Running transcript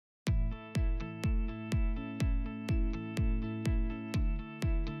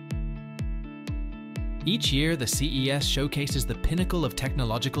Each year, the CES showcases the pinnacle of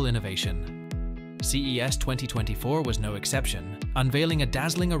technological innovation. CES 2024 was no exception, unveiling a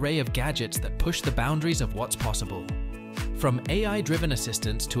dazzling array of gadgets that push the boundaries of what's possible. From AI-driven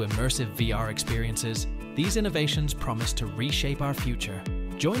assistants to immersive VR experiences, these innovations promise to reshape our future.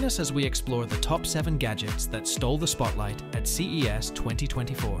 Join us as we explore the top 7 gadgets that stole the spotlight at CES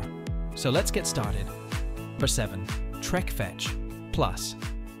 2024. So let's get started. Number 7. Trek Fetch Plus.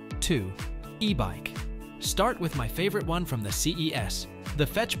 2. E-bike. Start with my favorite one from the CES, the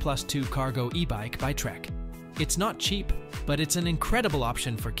Fetch Plus 2 Cargo e-bike by Trek. It's not cheap, but it's an incredible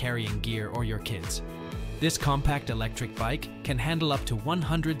option for carrying gear or your kids. This compact electric bike can handle up to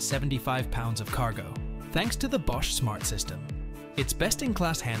 175 pounds of cargo, thanks to the Bosch Smart System. Its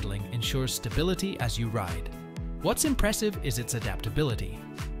best-in-class handling ensures stability as you ride. What's impressive is its adaptability.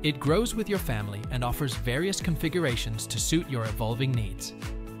 It grows with your family and offers various configurations to suit your evolving needs.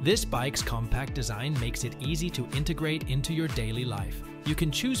 This bike's compact design makes it easy to integrate into your daily life. You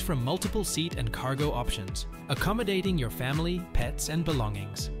can choose from multiple seat and cargo options, accommodating your family, pets, and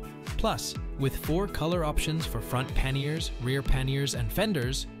belongings. Plus, with 4 color options for front panniers, rear panniers, and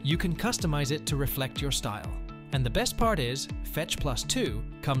fenders, you can customize it to reflect your style. And the best part is, Fetch Plus 2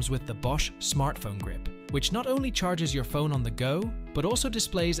 comes with the Bosch smartphone grip, which not only charges your phone on the go, but also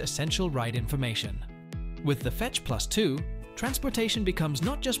displays essential ride information. With the Fetch Plus 2, transportation becomes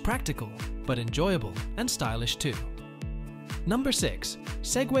not just practical, but enjoyable and stylish too. Number 6.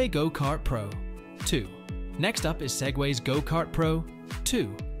 Segway Go-Kart Pro 2. Next up is Segway's Go-Kart Pro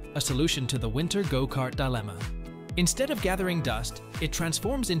 2, a solution to the winter go-kart dilemma. Instead of gathering dust, it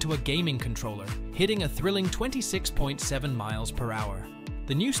transforms into a gaming controller, hitting a thrilling 26.7 miles per hour.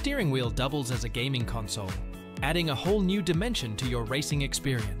 The new steering wheel doubles as a gaming console, adding a whole new dimension to your racing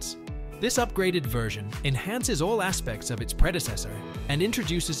experience. This upgraded version enhances all aspects of its predecessor and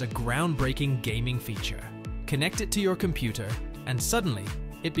introduces a groundbreaking gaming feature. Connect it to your computer, and suddenly,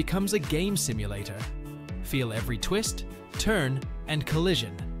 it becomes a game simulator. Feel every twist, turn, and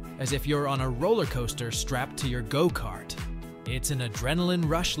collision, as if you're on a roller coaster strapped to your go-kart. It's an adrenaline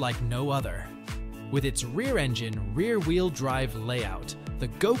rush like no other. With its rear-engine, rear-wheel drive layout, the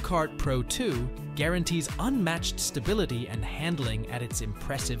Go-Kart Pro 2 guarantees unmatched stability and handling at its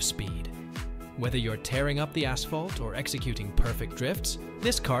impressive speed. Whether you're tearing up the asphalt or executing perfect drifts,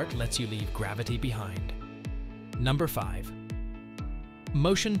 this cart lets you leave gravity behind. Number 5.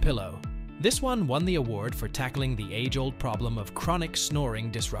 Motion Pillow. This one won the award for tackling the age-old problem of chronic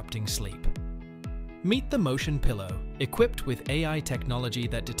snoring disrupting sleep. Meet the Motion Pillow, equipped with AI technology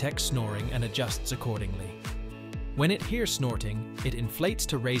that detects snoring and adjusts accordingly. When it hears snorting, it inflates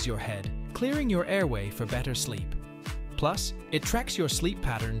to raise your head, clearing your airway for better sleep. Plus, it tracks your sleep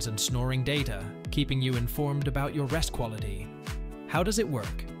patterns and snoring data, keeping you informed about your rest quality. How does it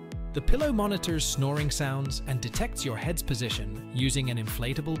work? The pillow monitors snoring sounds and detects your head's position using an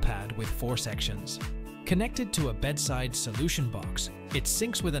inflatable pad with 4 sections. Connected to a bedside solution box, it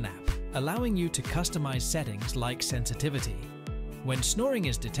syncs with an app, allowing you to customize settings like sensitivity. When snoring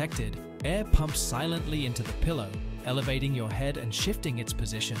is detected, air pumps silently into the pillow, elevating your head and shifting its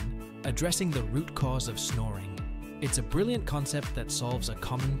position, addressing the root cause of snoring. It's a brilliant concept that solves a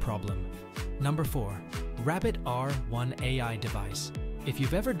common problem. Number 4. Rabbit R1 AI device. If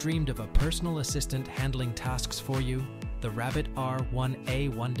you've ever dreamed of a personal assistant handling tasks for you, the Rabbit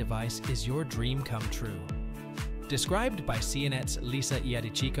R1A1 device is your dream come true. Described by CNET's Lisa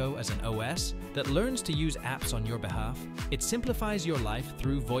Iadicico as an OS that learns to use apps on your behalf, it simplifies your life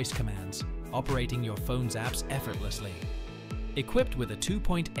through voice commands, operating your phone's apps effortlessly. Equipped with a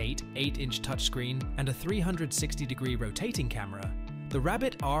 2.8 8-inch touchscreen and a 360-degree rotating camera, the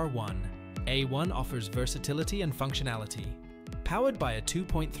Rabbit R1A1 offers versatility and functionality. Powered by a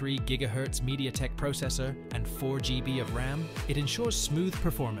 2.3 GHz MediaTek processor and 4 GB of RAM, it ensures smooth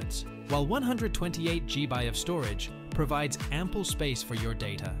performance, while 128 GB of storage provides ample space for your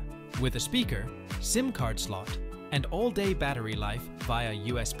data. With a speaker, SIM card slot, and all-day battery life via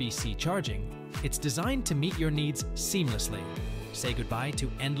USB-C charging, it's designed to meet your needs seamlessly. Say goodbye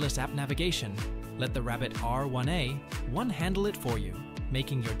to endless app navigation. Let the Rabbit R1A1 handle it for you,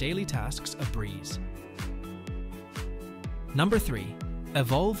 making your daily tasks a breeze. Number 3.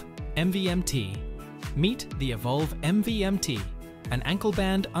 Evolve MVMT. Meet the Evolve MVMT, an ankle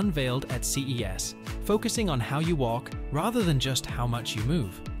band unveiled at CES, focusing on how you walk rather than just how much you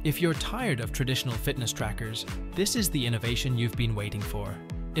move. If you're tired of traditional fitness trackers, this is the innovation you've been waiting for.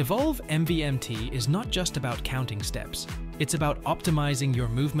 Evolve MVMT is not just about counting steps. It's about optimizing your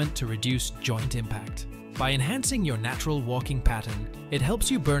movement to reduce joint impact. By enhancing your natural walking pattern, it helps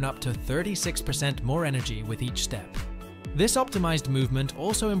you burn up to 36% more energy with each step. This optimized movement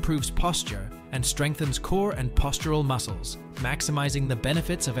also improves posture and strengthens core and postural muscles, maximizing the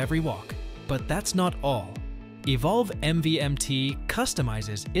benefits of every walk. But that's not all. Evolve MVMT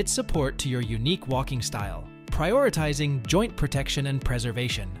customizes its support to your unique walking style, prioritizing joint protection and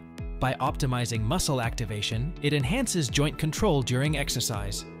preservation. By optimizing muscle activation, it enhances joint control during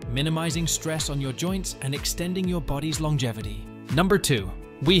exercise, minimizing stress on your joints and extending your body's longevity. Number 2.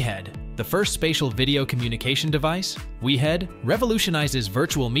 WeHead. The first spatial video communication device, WeHead revolutionizes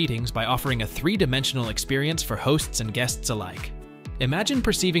virtual meetings by offering a three-dimensional experience for hosts and guests alike. Imagine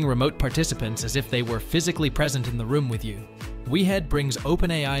perceiving remote participants as if they were physically present in the room with you. WeHead brings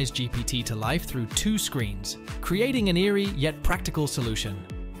OpenAI's GPT to life through 2 screens, creating an eerie yet practical solution.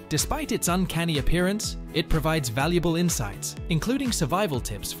 Despite its uncanny appearance, it provides valuable insights, including survival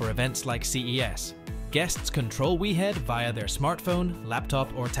tips for events like CES. Guests control WeHead via their smartphone, laptop,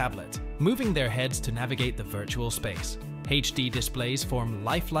 or tablet, moving their heads to navigate the virtual space. HD displays form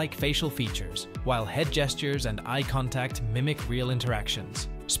lifelike facial features, while head gestures and eye contact mimic real interactions.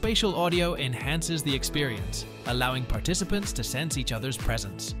 Spatial audio enhances the experience, allowing participants to sense each other's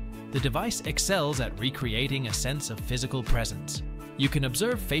presence. The device excels at recreating a sense of physical presence. You can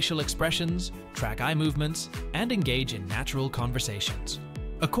observe facial expressions, track eye movements, and engage in natural conversations.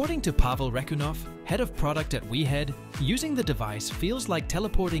 According to Pavel Rekunov, head of product at WeHead, using the device feels like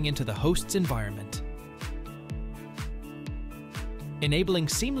teleporting into the host's environment, enabling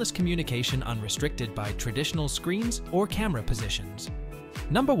seamless communication unrestricted by traditional screens or camera positions.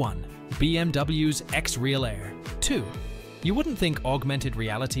 Number 1. BMW's X Real Air 2. You wouldn't think augmented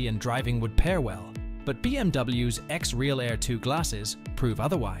reality and driving would pair well, but BMW's X Real Air 2 glasses prove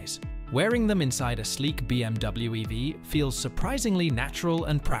otherwise. Wearing them inside a sleek BMW EV feels surprisingly natural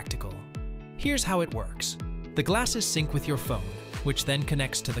and practical. Here's how it works. The glasses sync with your phone, which then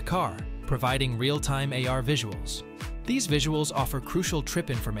connects to the car, providing real-time AR visuals. These visuals offer crucial trip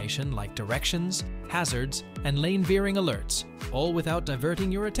information like directions, hazards, and lane veering alerts, all without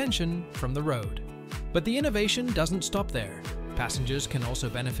diverting your attention from the road. But the innovation doesn't stop there. Passengers can also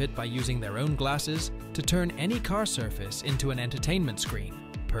benefit by using their own glasses to turn any car surface into an entertainment screen,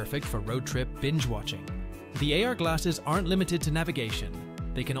 perfect for road trip binge watching. The AR glasses aren't limited to navigation.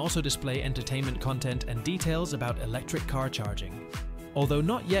 They can also display entertainment content and details about electric car charging. Although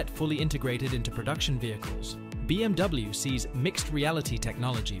not yet fully integrated into production vehicles, BMW sees mixed reality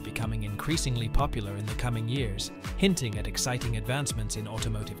technology becoming increasingly popular in the coming years, hinting at exciting advancements in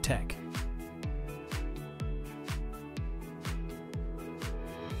automotive tech.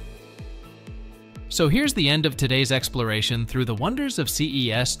 So here's the end of today's exploration through the wonders of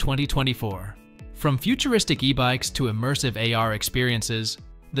CES 2024. From futuristic e-bikes to immersive AR experiences,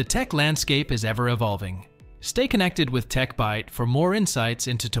 the tech landscape is ever evolving. Stay connected with TechByte for more insights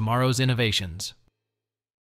into tomorrow's innovations.